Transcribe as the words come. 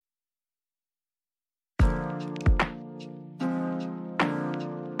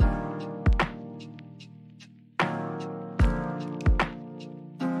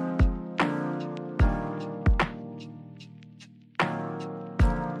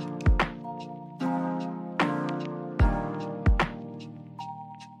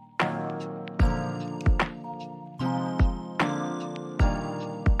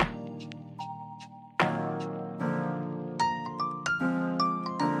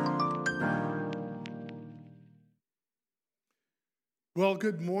Well,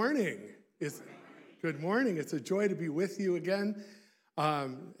 good morning. Good morning. It's a joy to be with you again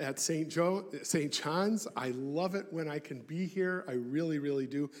at St. John's. I love it when I can be here. I really, really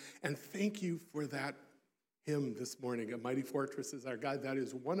do. And thank you for that hymn this morning. A Mighty Fortress is Our God. That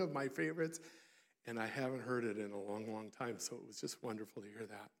is one of my favorites, and I haven't heard it in a long, long time, so it was just wonderful to hear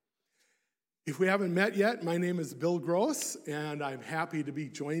that. If we haven't met yet, my name is Bill Gross, and I'm happy to be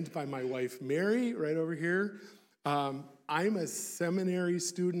joined by my wife, Mary, right over here. I'm a seminary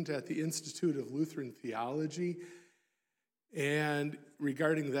student at the Institute of Lutheran Theology, and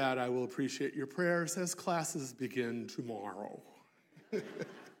regarding that, I will appreciate your prayers as classes begin tomorrow. It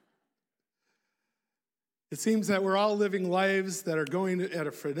seems that we're all living lives that are going at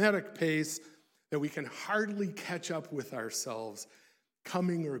a frenetic pace that we can hardly catch up with ourselves,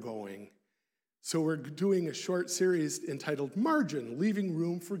 coming or going. So we're doing a short series entitled Margin, Leaving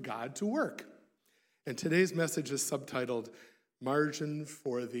Room for God to Work. And today's message is subtitled, Margin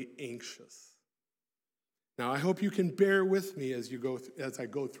for the Anxious. Now, I hope you can bear with me as I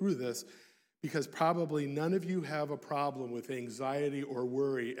go through this, because probably none of you have a problem with anxiety or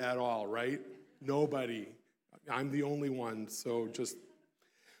worry at all, right? Nobody. I'm the only one, so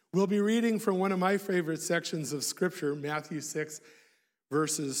we'll be reading from one of my favorite sections of Scripture, Matthew 6,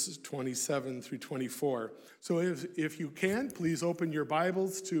 verses 27 through 24. So if you can, please open your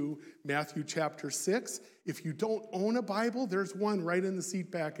Bibles to Matthew chapter 6. If you don't own a Bible, there's one right in the seat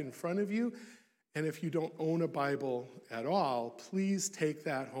back in front of you. And if you don't own a Bible at all, please take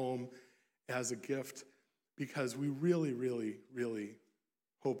that home as a gift, because we really, really, really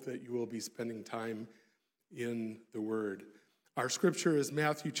hope that you will be spending time in the Word. Our scripture is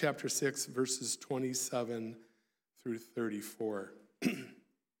Matthew chapter 6, verses 27 through 34.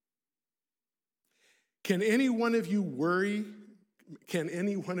 Can any one of you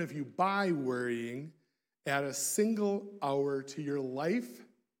by worrying add a single hour to your life?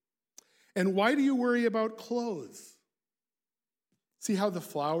 And why do you worry about clothes? See how the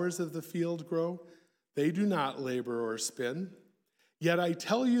flowers of the field grow? They do not labor or spin. Yet I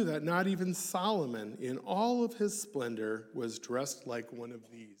tell you that not even Solomon in all of his splendor was dressed like one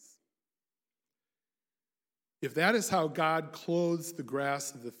of these. If that is how God clothes the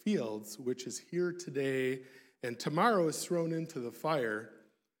grass of the fields, which is here today and tomorrow is thrown into the fire,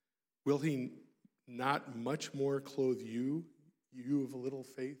 will he not much more clothe you of little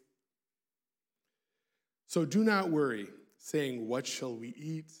faith? So do not worry, saying, what shall we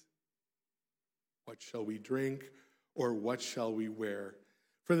eat? What shall we drink? Or what shall we wear?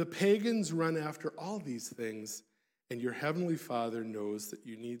 For the pagans run after all these things, and your heavenly Father knows that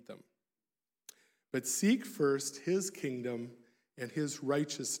you need them. But seek first his kingdom and his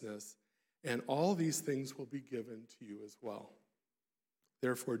righteousness, and all these things will be given to you as well.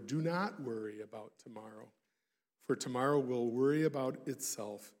 Therefore, do not worry about tomorrow, for tomorrow will worry about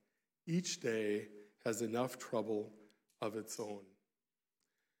itself. Each day has enough trouble of its own.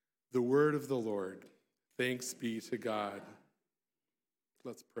 The word of the Lord. Thanks be to God.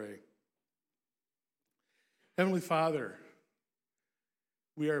 Let's pray. Heavenly Father,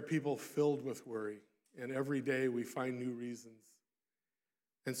 we are people filled with worry, and every day we find new reasons.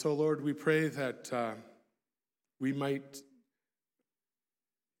 And so, Lord, we pray that we might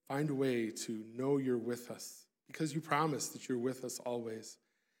find a way to know you're with us, because you promise that you're with us always.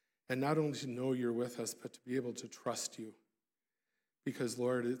 And not only to know you're with us, but to be able to trust you. Because,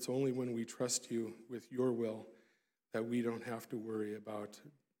 Lord, it's only when we trust you with your will that we don't have to worry about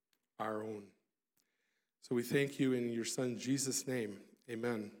our own. So we thank you in your Son, Jesus' name.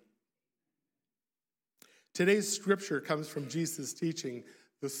 Amen. Today's scripture comes from Jesus' teaching,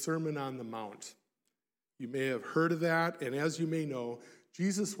 the Sermon on the Mount. You may have heard of that, and as you may know,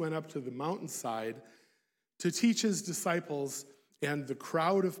 Jesus went up to the mountainside to teach his disciples and the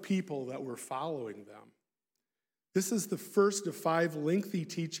crowd of people that were following them. This is the first of 5 lengthy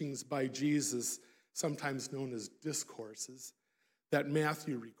teachings by Jesus, sometimes known as discourses, that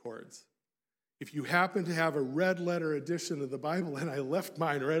Matthew records. If you happen to have a red letter edition of the Bible, and I left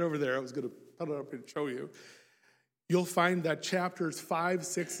mine right over there, I was going to put it up and show you, you'll find that chapters 5,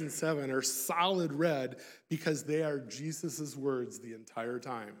 6, and 7 are solid red because they are Jesus' words the entire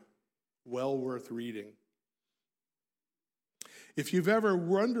time. Well worth reading. If you've ever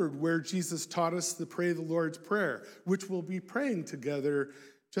wondered where Jesus taught us to pray the Lord's Prayer, which we'll be praying together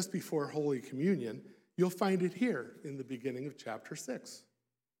just before Holy Communion, you'll find it here in the beginning of chapter 6.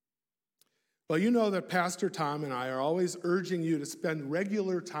 Well, you know that Pastor Tom and I are always urging you to spend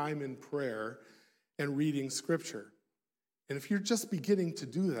regular time in prayer and reading Scripture. And if you're just beginning to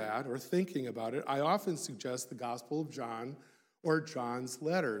do that or thinking about it, I often suggest the Gospel of John or John's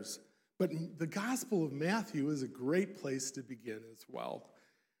letters. But the Gospel of Matthew is a great place to begin as well.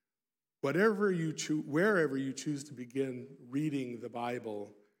 Wherever you choose to begin reading the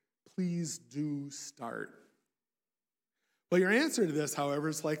Bible, please do start. Well, your answer to this, however,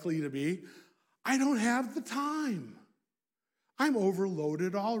 is likely to be, I don't have the time. I'm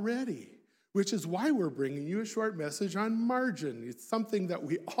overloaded already, which is why we're bringing you a short message on margin. It's something that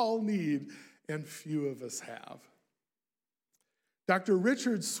we all need and few of us have. Dr.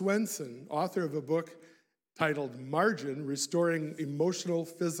 Richard Swenson, author of a book titled Margin, Restoring Emotional,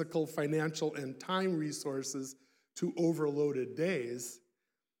 Physical, Financial, and Time Resources to Overloaded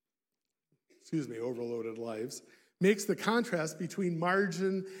Lives, makes the contrast between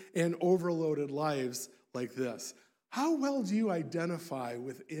margin and overloaded lives like this. How well do you identify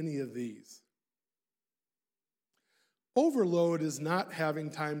with any of these? Overload is not having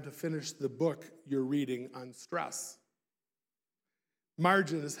time to finish the book you're reading on stress.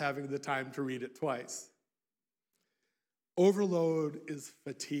 Margin is having the time to read it twice. Overload is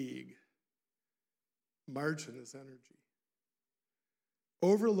fatigue. Margin is energy.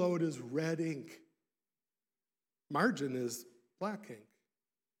 Overload is red ink. Margin is black ink.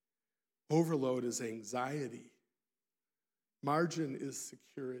 Overload is anxiety. Margin is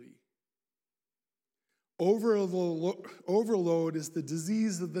security. Overload is the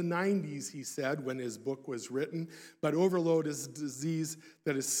disease of the 90s, he said, when his book was written, but overload is a disease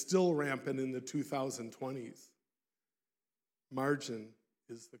that is still rampant in the 2020s. Margin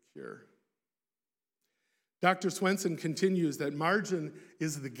is the cure. Dr. Swenson continues that margin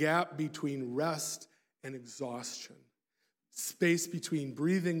is the gap between rest and exhaustion, space between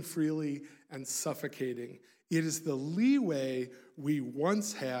breathing freely and suffocating. It is the leeway we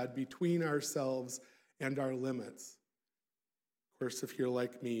once had between ourselves and our limits. Of course, if you're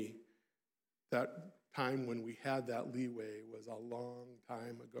like me, that time when we had that leeway was a long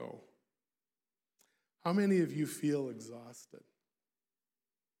time ago. How many of you feel exhausted?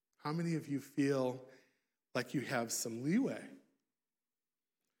 How many of you feel like you have some leeway?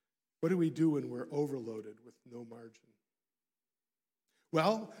 What do we do when we're overloaded with no margin?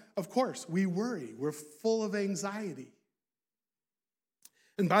 Well, of course, we worry. We're full of anxiety.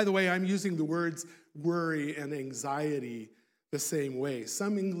 And by the way, I'm using the words worry and anxiety the same way.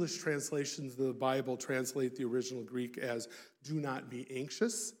 Some English translations of the Bible translate the original Greek as do not be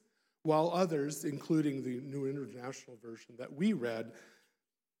anxious, while others, including the New International Version that we read,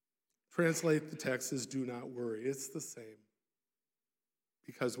 translate the text as do not worry. It's the same.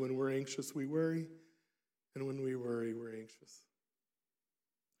 Because when we're anxious, we worry, and when we worry, we're anxious.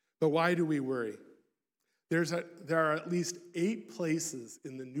 But why do we worry? There are at least 8 places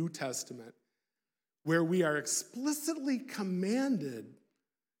in the New Testament where we are explicitly commanded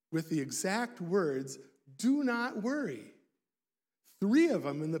with the exact words, do not worry. 3 of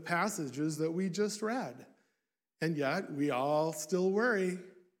them in the passages that we just read. And yet, we all still worry.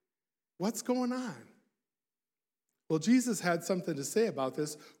 What's going on? Well, Jesus had something to say about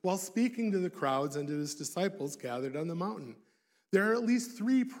this while speaking to the crowds and to his disciples gathered on the mountain. There are at least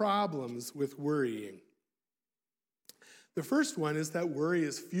 3 problems with worrying. The first one is that worry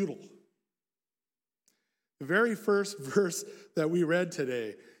is futile. The very first verse that we read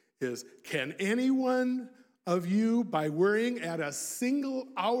today is, can any one of you, by worrying, add a single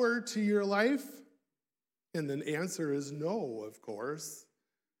hour to your life? And the answer is no, of course.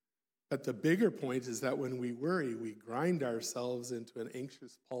 But the bigger point is that when we worry, we grind ourselves into an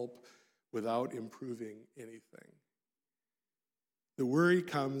anxious pulp without improving anything. The worry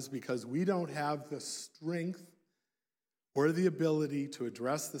comes because we don't have the strength or the ability to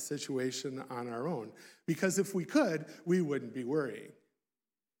address the situation on our own. Because if we could, we wouldn't be worrying.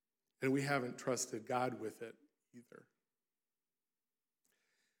 And we haven't trusted God with it either.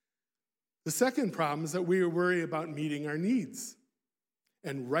 The second problem is that we worry about meeting our needs.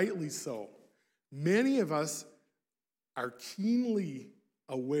 And rightly so. Many of us are keenly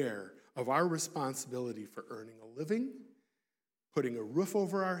aware of our responsibility for earning a living, putting a roof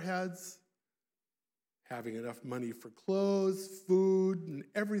over our heads, having enough money for clothes, food, and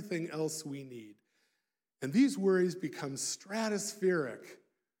everything else we need. And these worries become stratospheric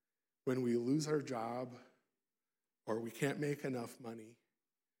when we lose our job, or we can't make enough money,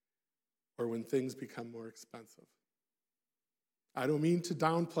 or when things become more expensive. I don't mean to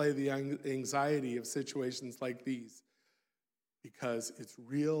downplay the anxiety of situations like these, because it's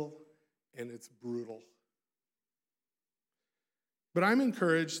real and it's brutal. But I'm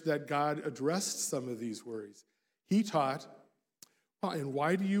encouraged that God addressed some of these worries. He taught, and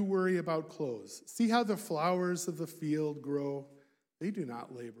why do you worry about clothes? See how the flowers of the field grow? They do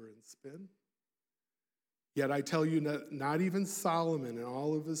not labor and spin. Yet I tell you, not even Solomon in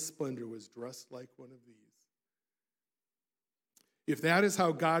all of his splendor was dressed like one of these. If that is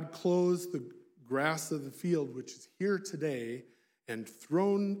how God clothes the grass of the field, which is here today and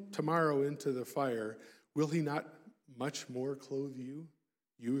thrown tomorrow into the fire, will he not much more clothe you,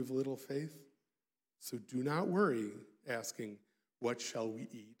 you of little faith? So do not worry, asking, what shall we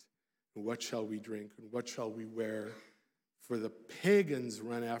eat? And what shall we drink? And what shall we wear? For the pagans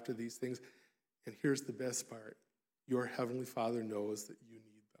run after these things. And here's the best part. Your heavenly Father knows that you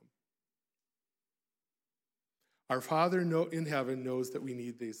need them. Our Father in heaven knows that we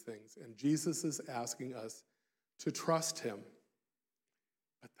need these things. And Jesus is asking us to trust him.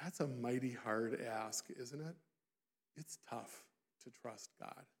 But that's a mighty hard ask, isn't it? It's tough to trust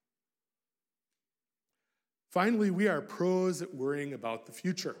God. Finally, we are pros at worrying about the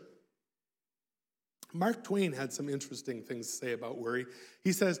future. Mark Twain had some interesting things to say about worry.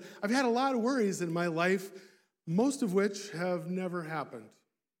 He says, I've had a lot of worries in my life, most of which have never happened.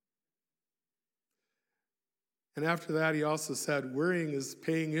 And after that, he also said, worrying is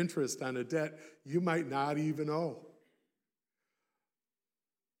paying interest on a debt you might not even owe.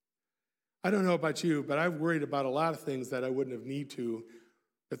 I don't know about you, but I've worried about a lot of things that I wouldn't have need to,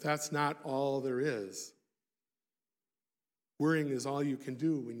 but that's not all there is. Worrying is all you can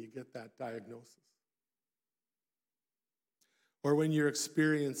do when you get that diagnosis. Or when you're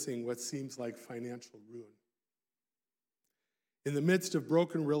experiencing what seems like financial ruin. In the midst of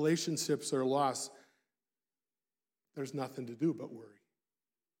broken relationships or loss, there's nothing to do but worry.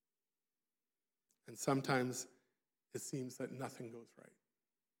 And sometimes it seems that nothing goes right.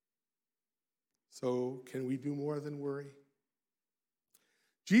 So can we do more than worry?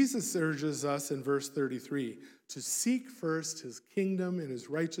 Jesus urges us in verse 33 to seek first his kingdom and his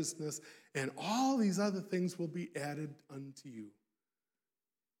righteousness, and all these other things will be added unto you.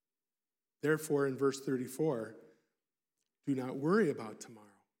 Therefore, in verse 34, do not worry about tomorrow,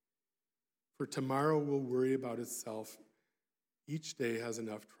 for tomorrow will worry about itself. Each day has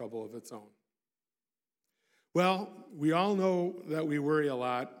enough trouble of its own. Well, we all know that we worry a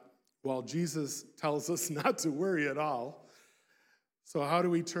lot, while Jesus tells us not to worry at all. So how do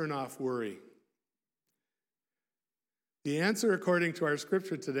we turn off worry? The answer, according to our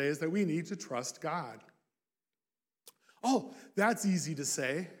scripture today, is that we need to trust God. Oh, that's easy to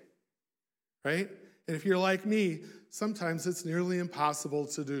say, right? And if you're like me, sometimes it's nearly impossible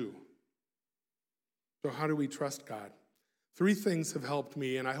to do. So how do we trust God? 3 things have helped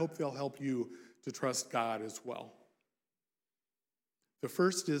me, and I hope they'll help you to trust God as well. The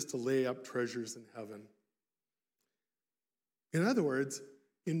first is to lay up treasures in heaven. In other words,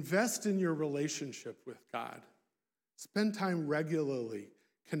 invest in your relationship with God. Spend time regularly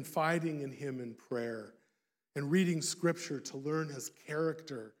confiding in him in prayer and reading scripture to learn his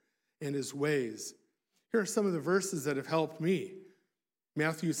character and his ways. Here are some of the verses that have helped me.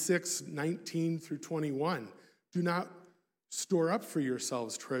 Matthew 6:19 through 21. Do not store up for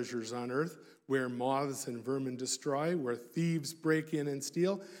yourselves treasures on earth where moths and vermin destroy, where thieves break in and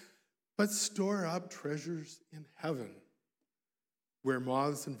steal, but store up treasures in heaven where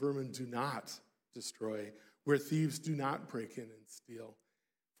moths and vermin do not destroy, where thieves do not break in and steal.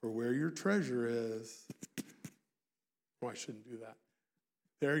 For where your treasure is, oh, I shouldn't do that.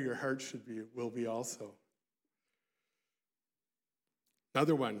 There your heart will be also.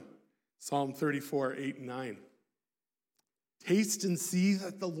 Another one, Psalm 34, 8 and 9. Taste and see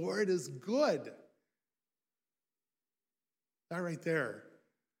that the Lord is good. That right there.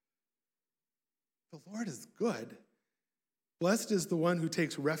 The Lord is good. Blessed is the one who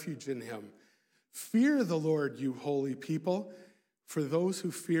takes refuge in him. Fear the Lord, you holy people, for those who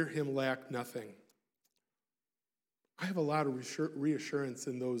fear him lack nothing. I have a lot of reassurance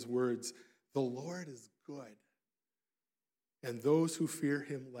in those words. The Lord is good, and those who fear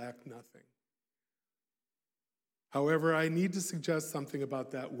him lack nothing. However, I need to suggest something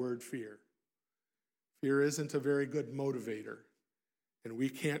about that word fear. Fear isn't a very good motivator, and we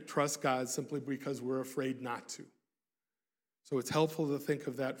can't trust God simply because we're afraid not to. So it's helpful to think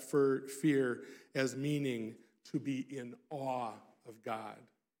of that fear as meaning to be in awe of God,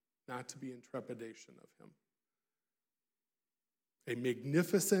 not to be in trepidation of him. A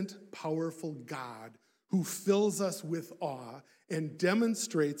magnificent, powerful God who fills us with awe and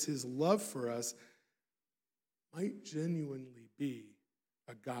demonstrates his love for us might genuinely be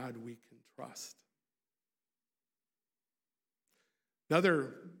a God we can trust.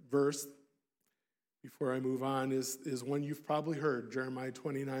 Another verse, before I move on, is one you've probably heard, Jeremiah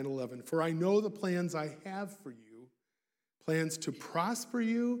 29:11. For I know the plans I have for you, plans to prosper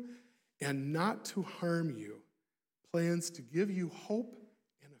you and not to harm you, plans to give you hope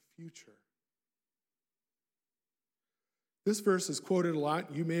and a future. This verse is quoted a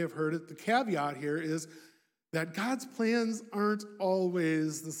lot. You may have heard it. The caveat here is that God's plans aren't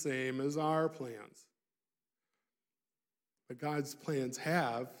always the same as our plans. But God's plans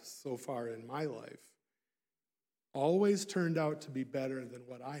have, so far in my life, always turned out to be better than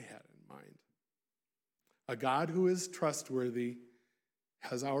what I had in mind. A God who is trustworthy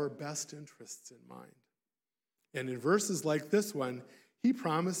has our best interests in mind. And in verses like this one, he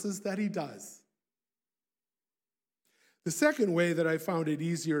promises that he does. The second way that I found it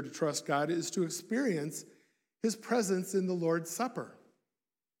easier to trust God is to experience his presence in the Lord's Supper.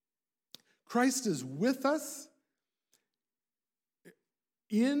 Christ is with us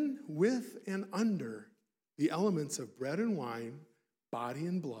in, with, and under the elements of bread and wine, body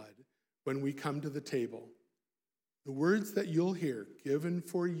and blood, when we come to the table. The words that you'll hear, given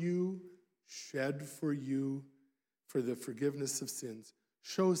for you, shed for you, for the forgiveness of sins,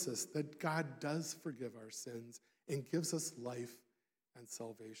 shows us that God does forgive our sins and gives us life and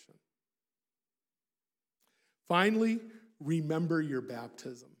salvation. Finally, remember your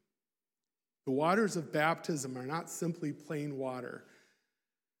baptism. The waters of baptism are not simply plain water.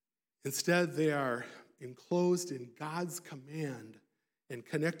 Instead, they are enclosed in God's command and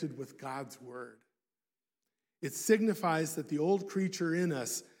connected with God's word. It signifies that the old creature in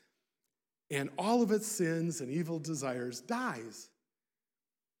us and all of its sins and evil desires dies,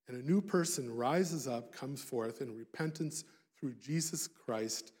 and a new person rises up, comes forth in repentance through Jesus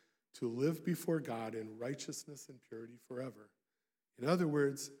Christ to live before God in righteousness and purity forever. In other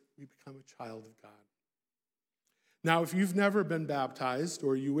words, we become a child of God. Now, if you've never been baptized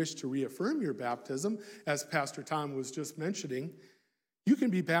or you wish to reaffirm your baptism, as Pastor Tom was just mentioning, you can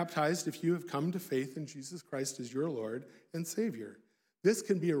be baptized if you have come to faith in Jesus Christ as your Lord and Savior. This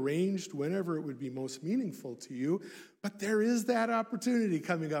can be arranged whenever it would be most meaningful to you, but there is that opportunity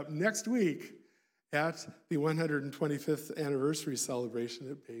coming up next week at the 125th anniversary celebration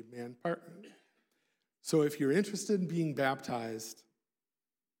at Babe Man Park. So if you're interested in being baptized,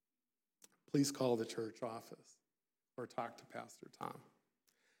 please call the church office or talk to Pastor Tom.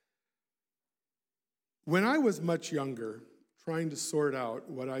 When I was much younger, trying to sort out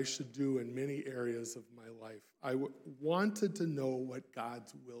what I should do in many areas of my life, I wanted to know what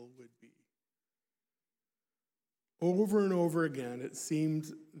God's will would be. Over and over again, it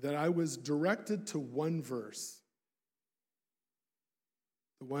seemed that I was directed to one verse,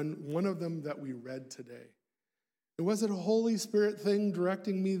 one of them that we read today. And was it a Holy Spirit thing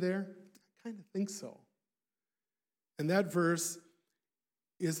directing me there? I kind of think so. And that verse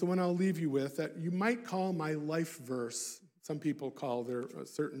is the one I'll leave you with that you might call my life verse. Some people call there a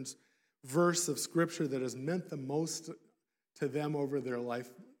certain verse of Scripture that has meant the most to them over their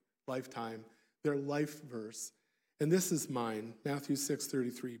lifetime, their life verse. And this is mine, Matthew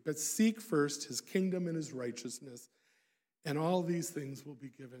 6:33. But seek first his kingdom and his righteousness, and all these things will be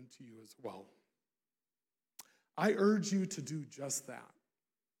given to you as well. I urge you to do just that.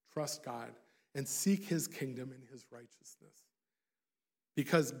 Trust God and seek his kingdom and his righteousness.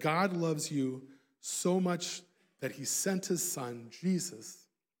 Because God loves you so much that he sent his son, Jesus,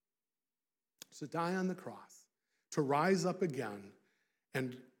 to die on the cross, to rise up again,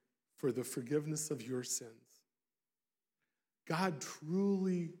 and for the forgiveness of your sins. God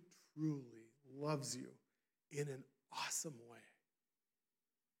truly, truly loves you in an awesome way.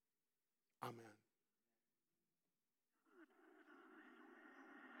 Amen.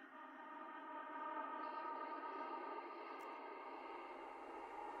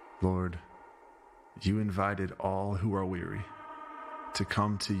 Lord, you invited all who are weary to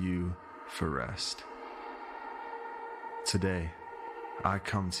come to you for rest. Today, I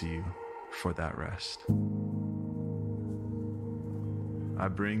come to you for that rest. I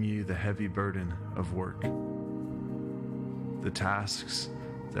bring you the heavy burden of work, the tasks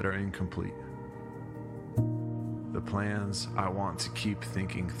that are incomplete, the plans I want to keep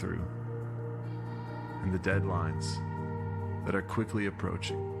thinking through, and the deadlines that are quickly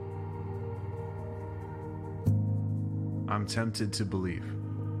approaching. I'm tempted to believe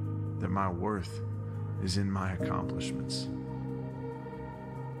that my worth is in my accomplishments.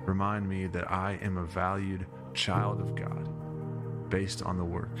 Remind me that I am a valued child of God based on the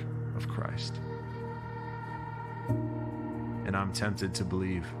work of Christ. And I'm tempted to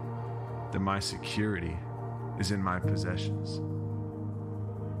believe that my security is in my possessions.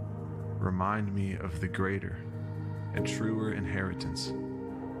 Remind me of the greater and truer inheritance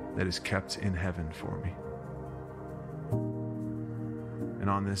that is kept in heaven for me. And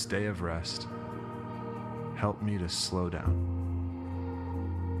on this day of rest, help me to slow down,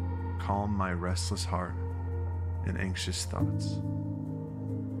 calm my restless heart and anxious thoughts.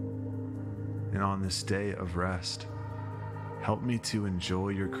 And on this day of rest, Help me to enjoy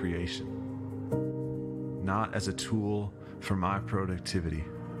your creation, not as a tool for my productivity,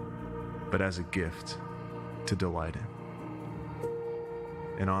 but as a gift to delight in.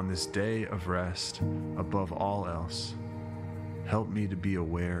 And on this day of rest, above all else, help me to be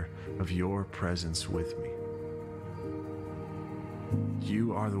aware of your presence with me.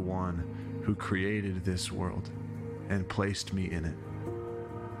 You are the one who created this world and placed me in it.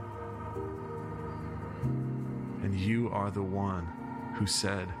 And you are the one who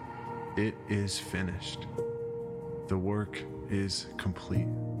said, "It is finished. The work is complete."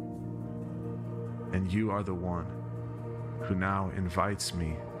 And you are the one who now invites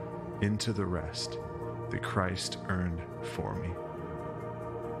me into the rest that Christ earned for me.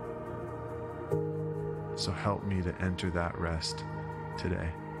 So help me to enter that rest today.